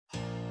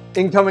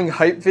Incoming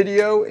hype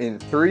video in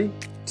 3,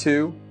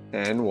 2,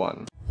 and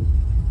 1.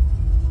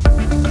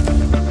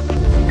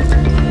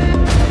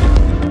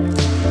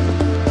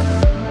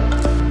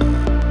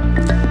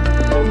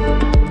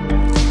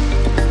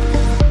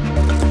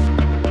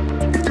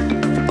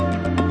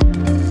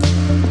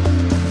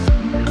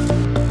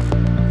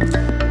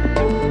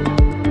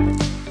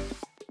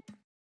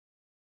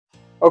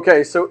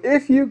 Okay, so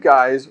if you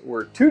guys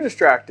were too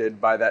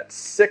distracted by that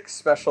sick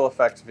special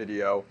effects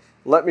video,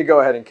 let me go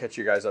ahead and catch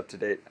you guys up to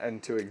date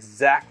and to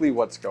exactly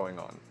what's going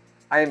on.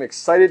 I am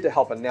excited to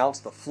help announce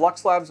the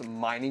Flux Labs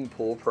mining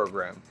pool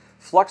program.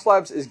 Flux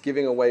Labs is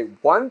giving away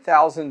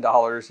 $1,000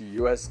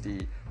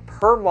 USD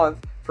per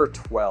month for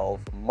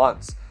 12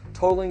 months,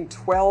 totaling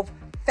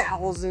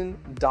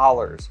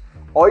 $12,000.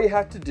 All you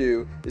have to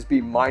do is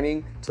be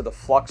mining to the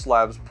Flux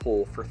Labs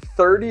pool for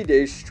 30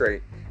 days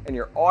straight, and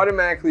you're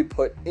automatically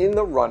put in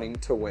the running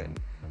to win.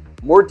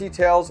 More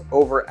details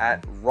over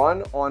at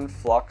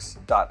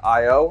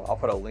runonflux.io. I'll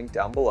put a link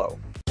down below.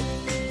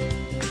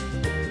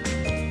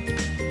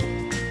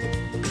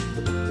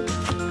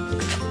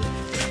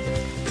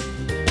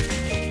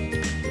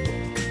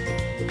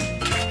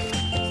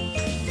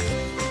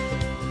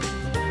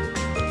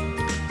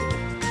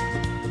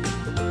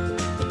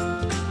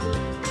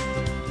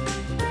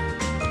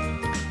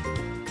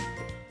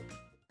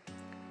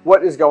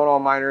 What is going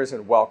on, miners,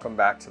 and welcome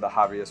back to the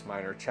HIVEOS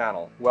Miner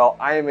channel. Well,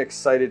 I am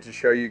excited to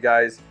show you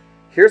guys,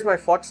 here's my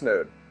Flux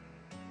node.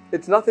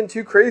 It's nothing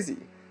too crazy.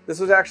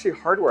 This was actually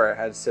hardware I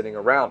had sitting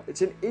around.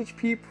 It's an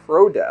HP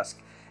Pro desk,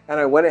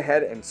 and I went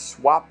ahead and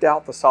swapped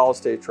out the solid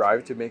state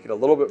drive to make it a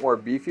little bit more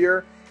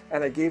beefier,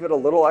 and I gave it a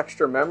little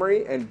extra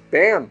memory, and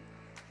bam,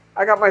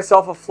 I got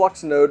myself a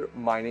Flux node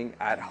mining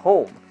at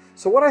home.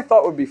 So what I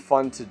thought would be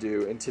fun to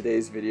do in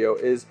today's video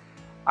is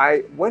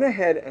I went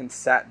ahead and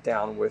sat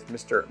down with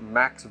Mr.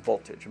 Max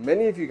Voltage.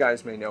 Many of you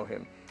guys may know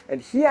him,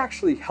 and he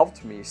actually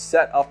helped me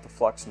set up the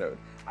Flux node.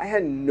 I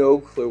had no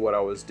clue what I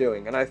was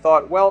doing, and I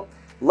thought, well,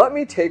 let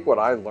me take what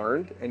I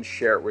learned and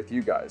share it with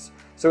you guys.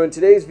 So in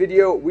today's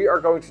video, we are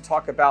going to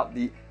talk about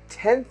the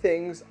 10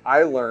 things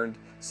I learned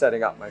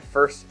setting up my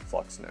first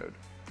Flux node.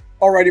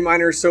 Alrighty,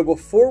 miners, so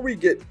before we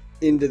get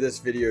into this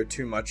video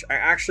too much, I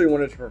actually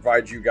wanted to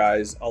provide you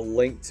guys a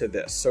link to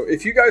this. So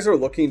if you guys are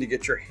looking to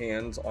get your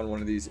hands on one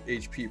of these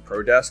HP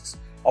Pro desks,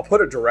 I'll put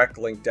a direct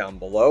link down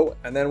below,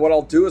 and then what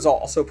I'll do is I'll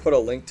also put a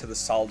link to the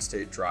solid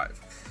state drive.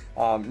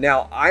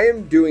 Now I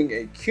am doing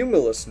a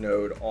Cumulus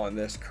node on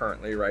this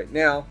currently right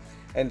now,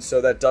 and so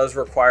that does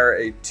require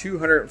a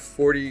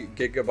 240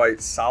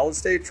 gigabyte solid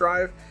state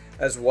drive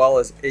as well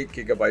as 8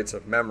 gigabytes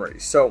of memory.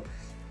 So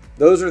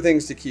those are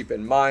things to keep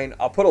in mind.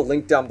 I'll put a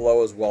link down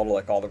below as well to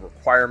like all the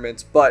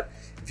requirements, but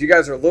if you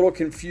guys are a little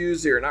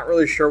confused or you're not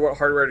really sure what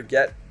hardware to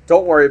get,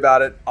 don't worry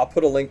about it. I'll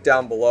put a link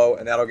down below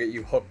and that'll get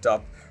you hooked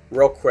up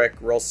real quick,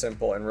 real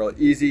simple, and real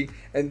easy.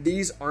 And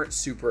these aren't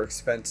super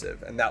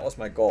expensive, and that was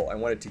my goal. I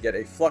wanted to get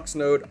a Flux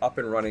node up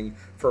and running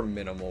for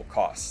minimal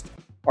cost.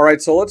 All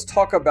right, so let's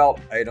talk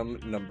about item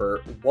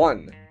number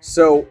 1.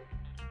 So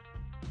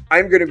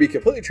I'm going to be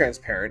completely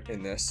transparent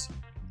in this.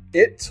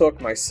 It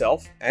took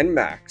myself and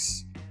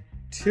Max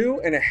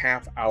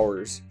 2.5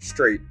 hours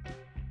straight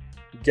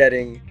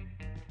getting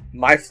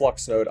my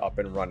Flux node up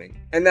and running.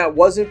 And that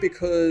wasn't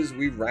because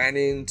we ran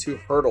into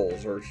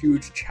hurdles or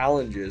huge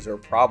challenges or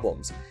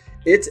problems.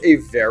 It's a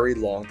very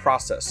long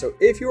process. So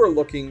if you are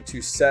looking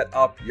to set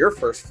up your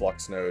first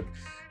Flux node,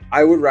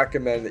 I would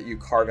recommend that you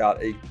carve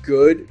out a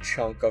good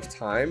chunk of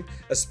time,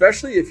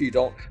 especially if you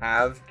don't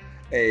have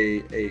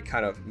a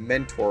kind of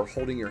mentor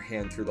holding your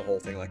hand through the whole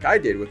thing like I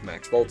did with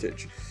Max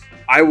Voltage.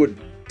 I would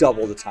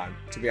double the time,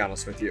 to be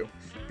honest with you,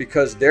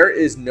 because there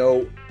is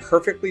no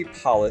perfectly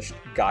polished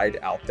guide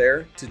out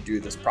there to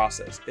do this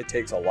process. It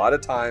takes a lot of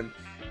time,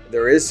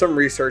 there is some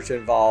research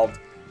involved,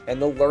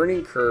 and the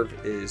learning curve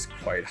is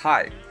quite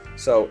high.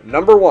 So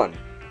number 1,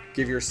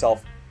 give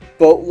yourself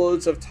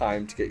boatloads of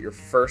time to get your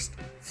first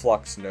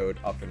Flux node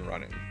up and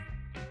running.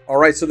 All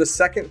right, so the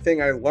second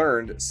thing I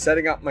learned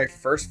setting up my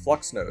first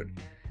Flux node.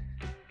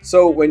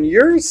 So when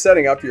you're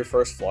setting up your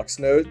first Flux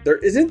node, there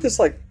isn't this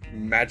like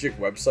magic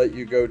website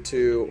you go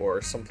to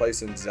or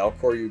someplace in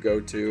𝐔𝐬𝐞𝐝 you go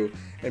to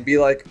and be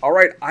like, all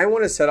right, I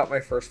want to set up my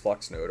first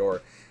Flux node,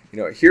 or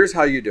here's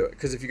how you do it.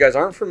 Because if you guys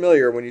aren't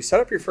familiar, when you set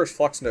up your first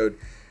Flux node,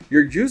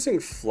 you're using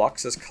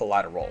Flux as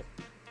collateral.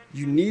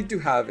 You need to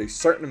have a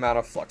certain amount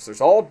of Flux. There's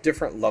all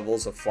different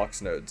levels of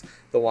Flux nodes.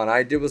 The one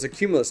I did was a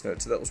Cumulus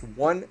node, so that was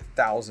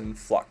 1,000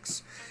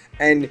 Flux.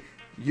 And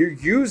you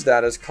use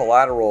that as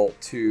collateral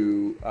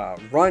to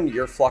run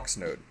your Flux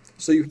node.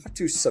 So you have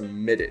to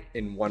submit it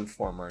in one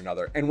form or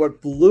another. And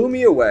what blew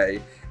me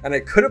away, and I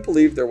couldn't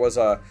believe there was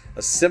a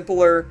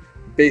simpler,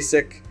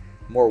 basic,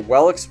 more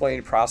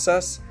well-explained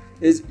process,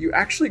 is you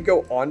actually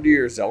go onto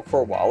your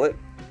𝐔𝐬𝐞𝐝 wallet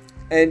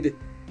and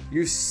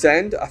you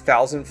send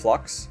 1,000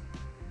 Flux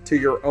to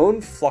your own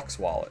Flux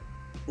wallet.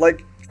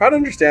 Like, try to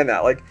understand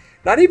that. Like,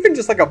 not even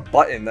just like a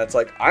button that's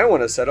like, I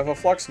want to set up a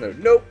Flux node.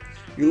 Nope.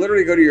 You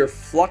literally go to your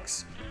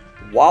Flux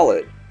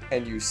wallet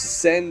and you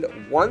send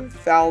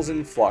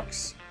 1,000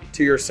 Flux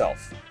to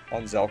yourself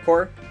on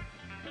𝐔𝐬𝐞𝐝.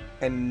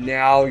 and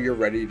now you're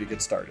ready to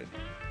get started.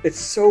 It's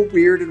so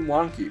weird and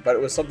wonky, but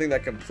it was something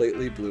that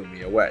completely blew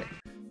me away.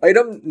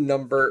 Item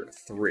number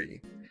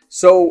 3.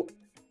 So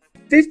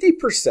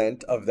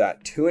 50% of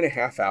that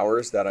 2.5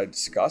 hours that I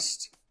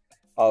discussed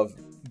of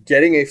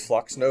getting a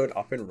Flux node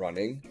up and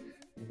running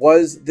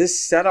was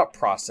this setup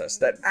process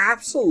that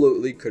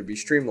absolutely could be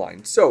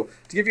streamlined. So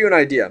to give you an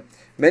idea,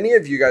 many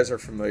of you guys are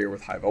familiar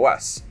with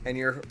HIVEOS, and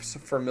you're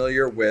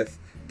familiar with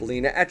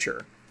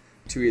𝐓𝐸𝐻𝐿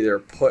to either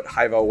put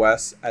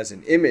HIVEOS as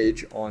an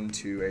image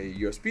onto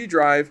a USB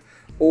drive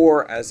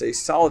or as a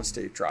solid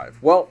state drive.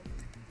 Well,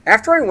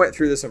 after I went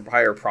through this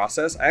entire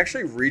process, I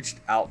actually reached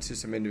out to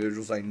some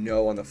individuals I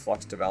know on the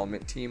Flux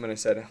development team, and I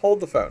said,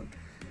 hold the phone.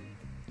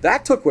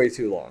 That took way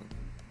too long.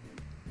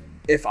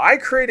 If I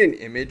create an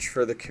image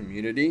for the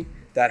community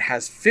that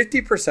has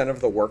 50% of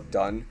the work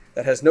done,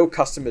 that has no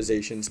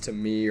customizations to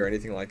me or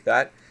anything like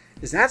that,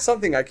 is that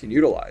something I can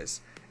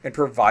utilize and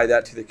provide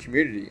that to the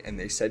community? And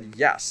they said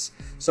yes.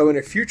 So in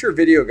a future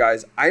video,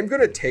 guys, I'm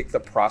going to take the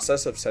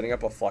process of setting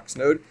up a Flux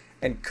node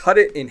and cut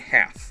it in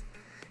half.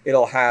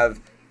 It'll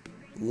have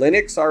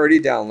Linux already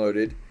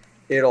downloaded.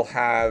 It'll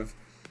have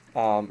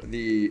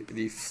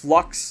the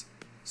Flux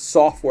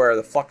software,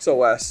 the Flux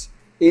OS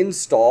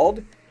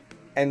installed.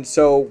 And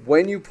so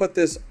when you put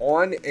this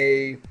on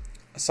a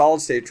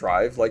solid state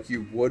drive, like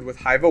you would with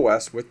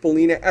HIVEOS with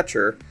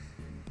𝐓𝐸𝐻𝐿,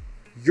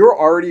 you'll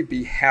already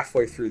be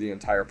halfway through the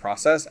entire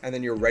process, and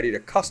then you're ready to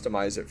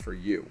customize it for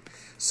you.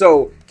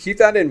 So keep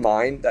that in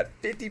mind, that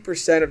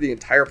 50% of the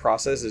entire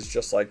process is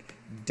just like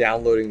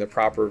downloading the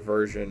proper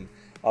version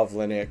of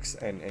Linux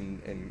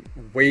and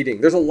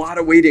waiting. There's a lot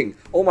of waiting.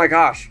 Oh my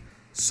gosh,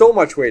 so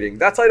much waiting.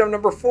 That's item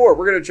number 4.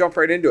 We're going to jump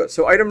right into it.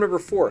 So item number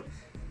 4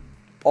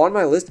 on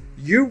my list,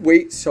 you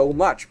wait so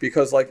much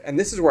because and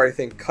this is where I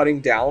think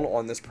cutting down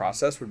on this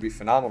process would be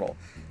phenomenal.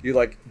 You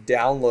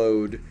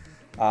download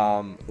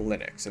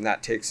Linux, and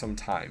that takes some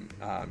time,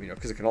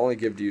 because it can only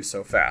give to you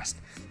so fast.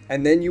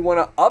 And then you want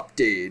to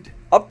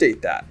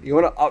update that. You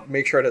want to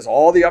make sure it has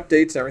all the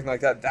updates and everything like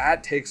that.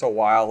 That takes a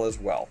while as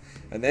well.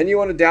 And then you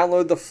want to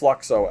download the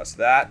Flux OS.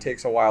 That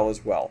takes a while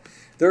as well.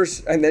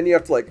 And then you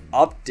have to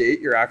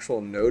update your actual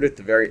node at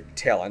the very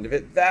tail end of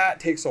it. That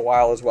takes a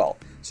while as well.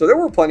 So there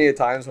were plenty of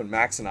times when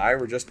Max and I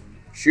were just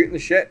shooting the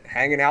shit,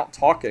 hanging out,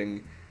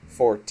 talking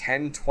for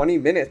 10, 20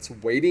 minutes,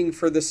 waiting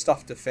for this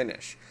stuff to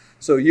finish.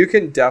 So you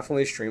can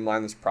definitely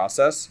streamline this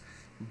process.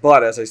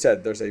 But as I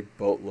said, there's a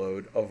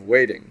boatload of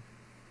waiting.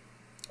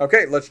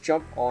 Okay, let's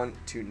jump on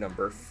to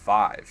number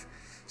 5.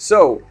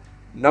 So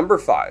number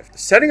 5,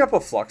 setting up a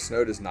Flux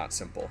node is not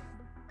simple.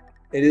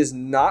 It is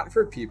not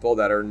for people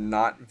that are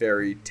not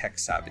very tech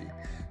savvy.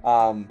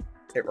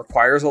 It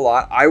requires a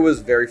lot. I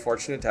was very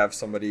fortunate to have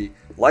somebody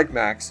like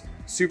Max,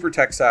 super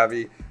tech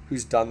savvy,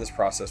 who's done this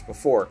process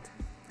before.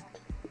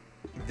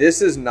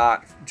 This is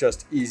not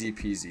just easy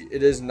peasy.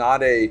 It is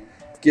not a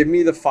give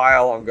me the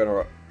file, I'm going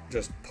to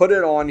just put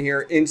it on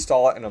here,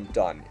 install it, and I'm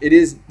done. It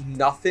is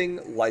nothing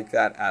like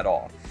that at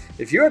all.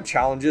 If you have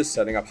challenges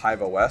setting up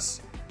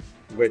HIVEOS,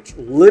 which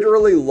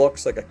literally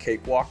looks like a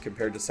cakewalk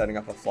compared to setting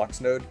up a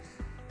Flux node,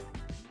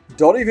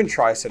 don't even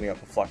try setting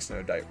up a Flux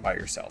node by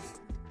yourself.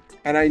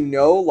 And I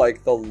know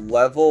the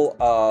level,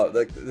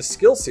 the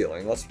skill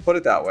ceiling, let's put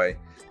it that way,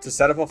 to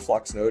set up a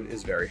Flux node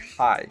is very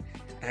high.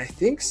 And I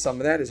think some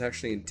of that is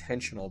actually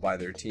intentional by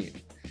their team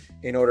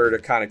in order to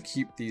kind of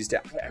keep these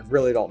down. I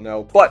really don't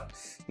know. But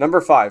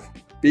number 5,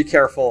 be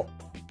careful.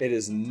 It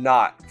is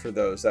not for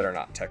those that are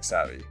not tech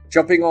savvy.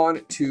 Jumping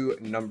on to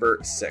number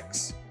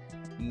 6,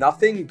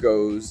 nothing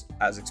goes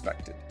as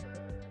expected.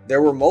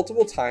 There were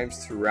multiple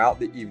times throughout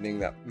the evening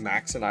that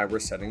Max and I were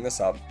setting this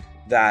up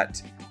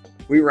that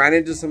we ran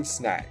into some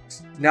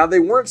snags. Now, they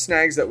weren't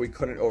snags that we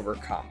couldn't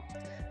overcome.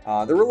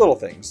 There were little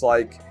things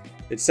like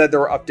it said there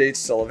were updates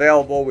still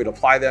available. We'd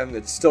apply them.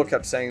 It still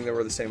kept saying there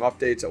were the same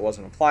updates. It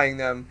wasn't applying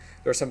them.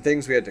 There were some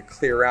things we had to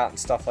clear out and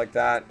stuff like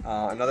that.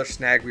 Another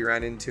snag we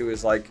ran into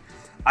is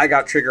I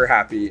got trigger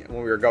happy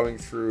when we were going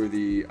through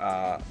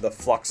the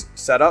Flux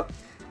setup,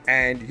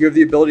 and you have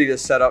the ability to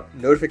set up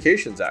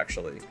notifications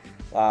actually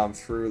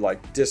through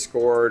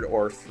Discord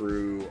or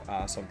through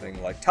something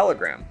like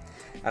Telegram.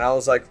 And I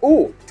was like,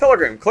 ooh,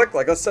 Telegram, click,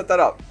 let's set that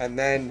up. And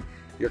then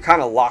you're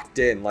kind of locked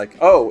in,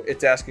 oh,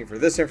 it's asking for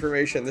this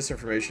information,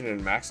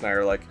 and Max and I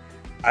are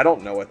I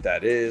don't know what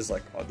that is, all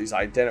these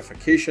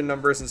identification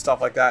numbers and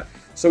stuff like that.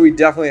 So we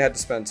definitely had to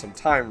spend some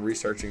time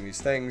researching these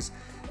things,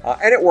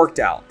 and it worked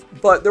out.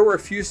 But there were a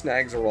few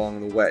snags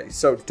along the way.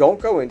 So don't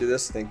go into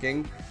this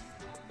thinking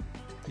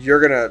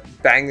you're going to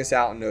bang this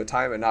out in no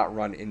time and not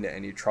run into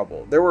any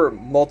trouble. There were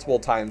multiple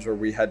times where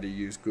we had to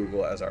use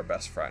Google as our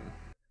best friend.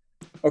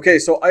 Okay,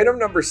 so item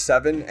number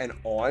 7 and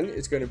on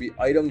is going to be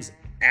items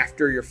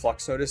after your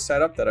Flux node is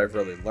set up that I've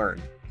really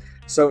learned.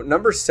 So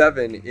number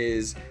 7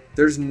 is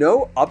there's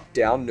no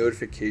up-down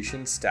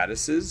notification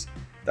statuses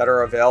that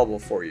are available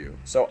for you.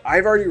 So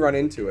I've already run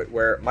into it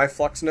where my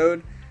Flux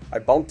node, I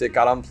bumped it,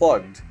 got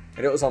unplugged,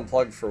 and it was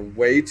unplugged for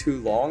way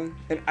too long,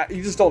 and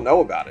you just don't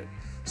know about it.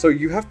 So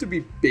you have to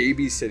be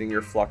babysitting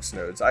your Flux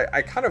nodes.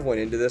 I kind of went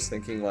into this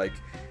thinking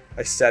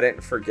I set it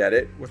and forget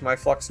it with my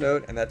Flux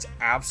node, and that's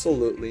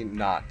absolutely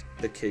not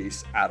the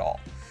case at all.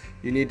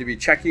 You need to be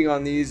checking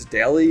on these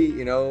daily,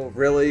 you know,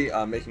 really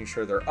making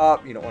sure they're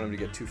up. You don't want them to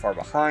get too far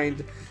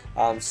behind.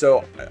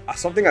 So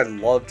something I'd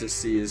love to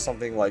see is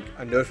something like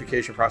a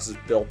notification process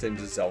built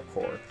into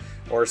𝐔𝐬𝐞𝐿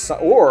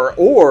Core,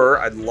 or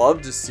I'd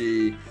love to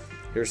see,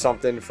 here's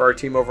something for our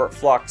team over at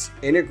Flux,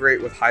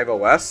 integrate with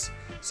HIVEOS,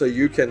 so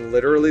you can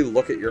literally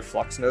look at your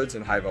Flux nodes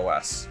in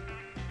HIVEOS.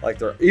 Like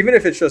even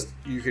if it's just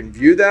you can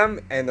view them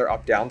and their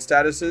up down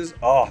statuses,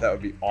 oh, that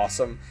would be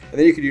awesome. And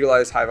then you could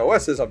utilize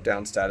HIVEOS's up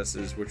down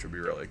statuses, which would be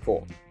really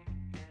cool.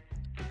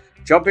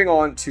 Jumping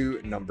on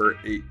to number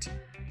 8,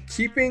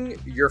 keeping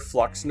your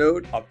Flux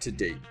node up to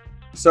date.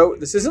 So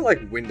this isn't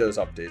like Windows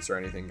updates or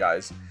anything,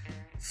 guys.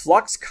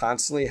 Flux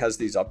constantly has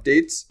these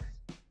updates,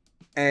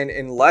 and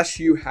unless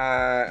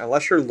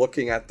you're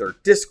looking at their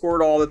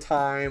Discord all the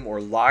time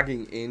or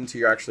logging into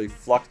your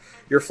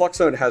Flux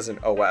node has an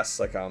OS,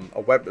 like a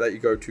web that you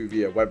go to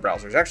via web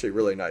browser. It's actually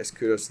really nice.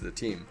 Kudos to the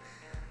team.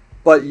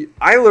 But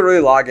I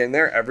literally log in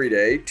there every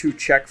day to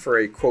check for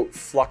a quote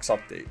Flux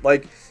update.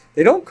 Like,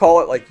 they don't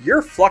call it like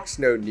your Flux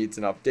node needs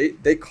an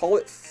update. They call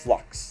it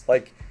Flux.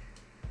 Like,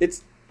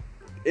 it's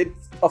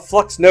a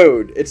Flux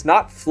node. It's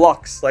not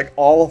Flux, like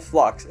all of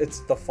Flux.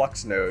 It's the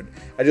Flux node.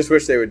 I just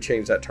wish they would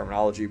change that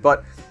terminology.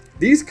 But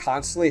these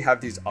constantly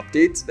have these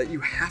updates that you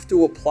have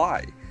to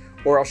apply,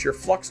 or else your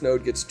Flux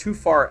node gets too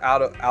far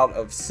out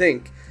of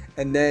sync,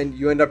 and then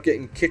you end up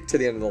getting kicked to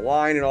the end of the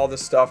line and all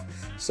this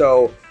stuff.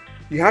 So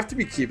you have to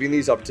be keeping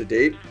these up to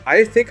date.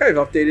 I think I've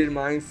updated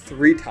mine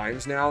 3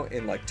 times now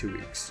in like 2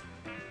 weeks.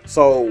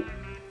 So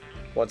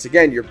once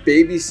again, you're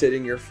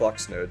babysitting your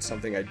Flux node,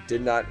 something I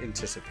did not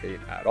anticipate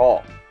at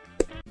all.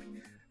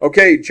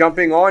 Okay,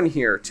 jumping on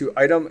here to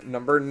item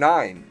number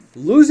 9,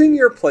 losing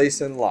your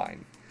place in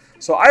line.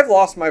 So I've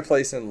lost my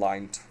place in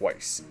line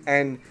twice,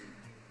 and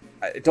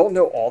I don't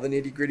know all the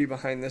nitty-gritty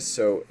behind this,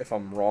 so if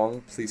I'm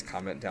wrong, please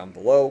comment down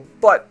below.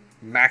 But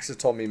Max has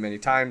told me many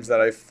times that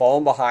I've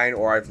fallen behind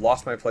or I've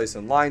lost my place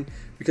in line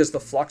because the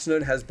Flux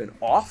node has been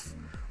off,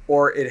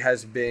 or it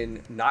has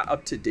been not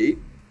up to date,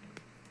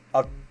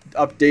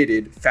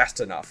 updated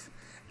fast enough.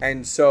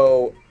 And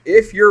so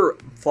if your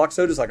Flux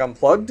node is like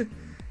unplugged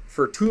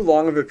for too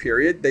long of a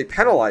period, they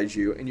penalize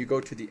you and you go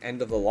to the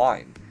end of the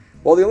line.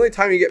 Well, the only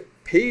time you get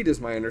paid,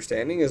 is my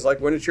understanding, is like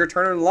when it's your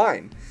turn in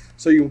line.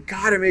 So you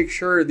got to make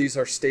sure these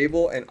are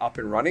stable and up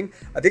and running.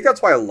 I think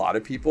that's why a lot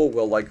of people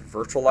will like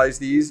virtualize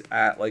these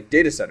at like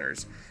data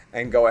centers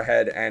and go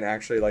ahead and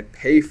actually like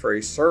pay for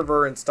a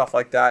server and stuff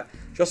like that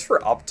just for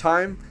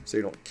uptime, so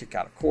you don't kick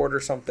out a cord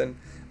or something.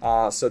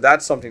 So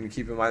that's something to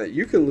keep in mind, that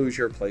you can lose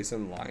your place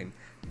in line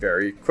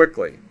very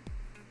quickly.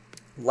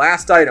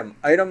 Last item,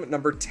 item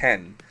number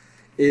 10,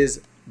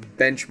 is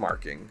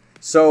benchmarking.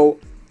 So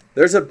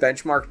there's a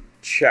benchmark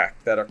check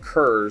that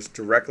occurs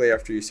directly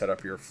after you set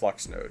up your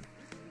Flux node.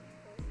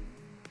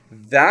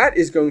 That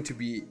is going to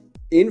be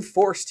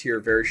enforced here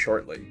very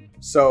shortly.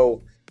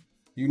 So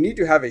you need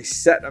to have a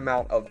set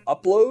amount of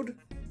upload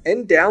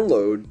and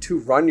download to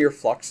run your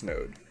Flux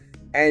node.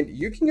 And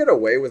you can get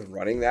away with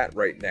running that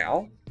right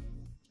now,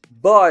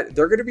 but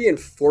they're going to be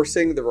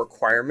enforcing the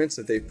requirements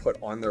that they put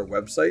on their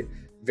website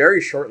very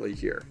shortly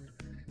here.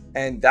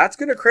 And that's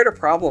going to create a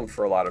problem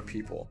for a lot of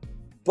people.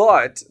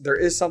 But there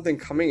is something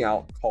coming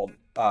out called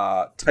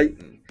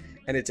Titan,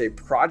 and it's a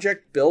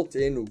project built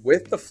in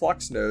with the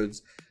Flux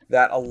nodes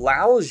that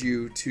allows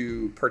you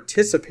to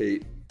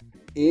participate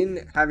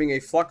in having a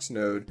Flux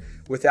node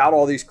without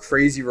all these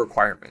crazy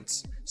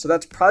requirements. So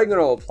that's probably going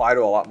to apply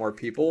to a lot more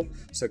people,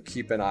 so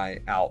keep an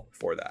eye out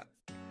for that.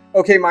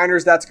 Okay,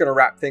 miners, that's going to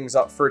wrap things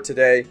up for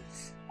today.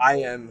 I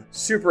am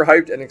super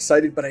hyped and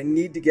excited, but I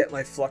need to get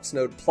my Flux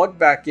node plugged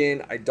back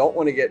in. I don't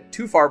want to get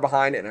too far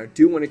behind, and I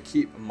do want to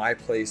keep my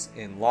place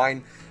in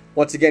line.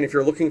 Once again, if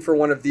you're looking for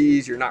one of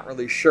these, you're not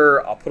really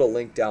sure, I'll put a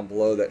link down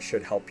below that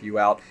should help you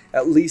out,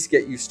 at least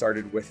get you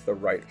started with the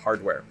right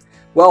hardware.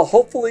 Well,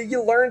 hopefully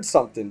you learned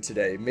something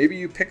today. Maybe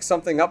you picked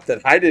something up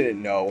that I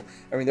didn't know.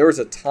 I mean, there was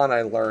a ton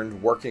I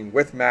learned working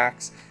with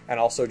Max and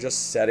also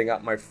just setting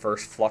up my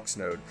first Flux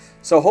node.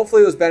 So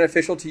hopefully it was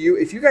beneficial to you.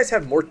 If you guys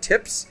have more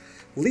tips,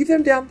 leave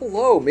them down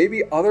below.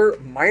 Maybe other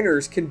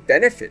miners can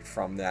benefit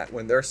from that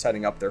when they're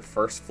setting up their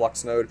first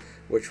Flux node,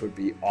 which would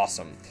be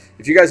awesome.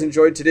 If you guys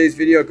enjoyed today's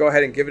video, go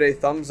ahead and give it a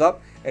thumbs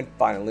up. And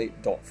finally,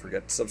 don't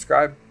forget to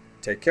subscribe.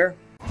 Take care.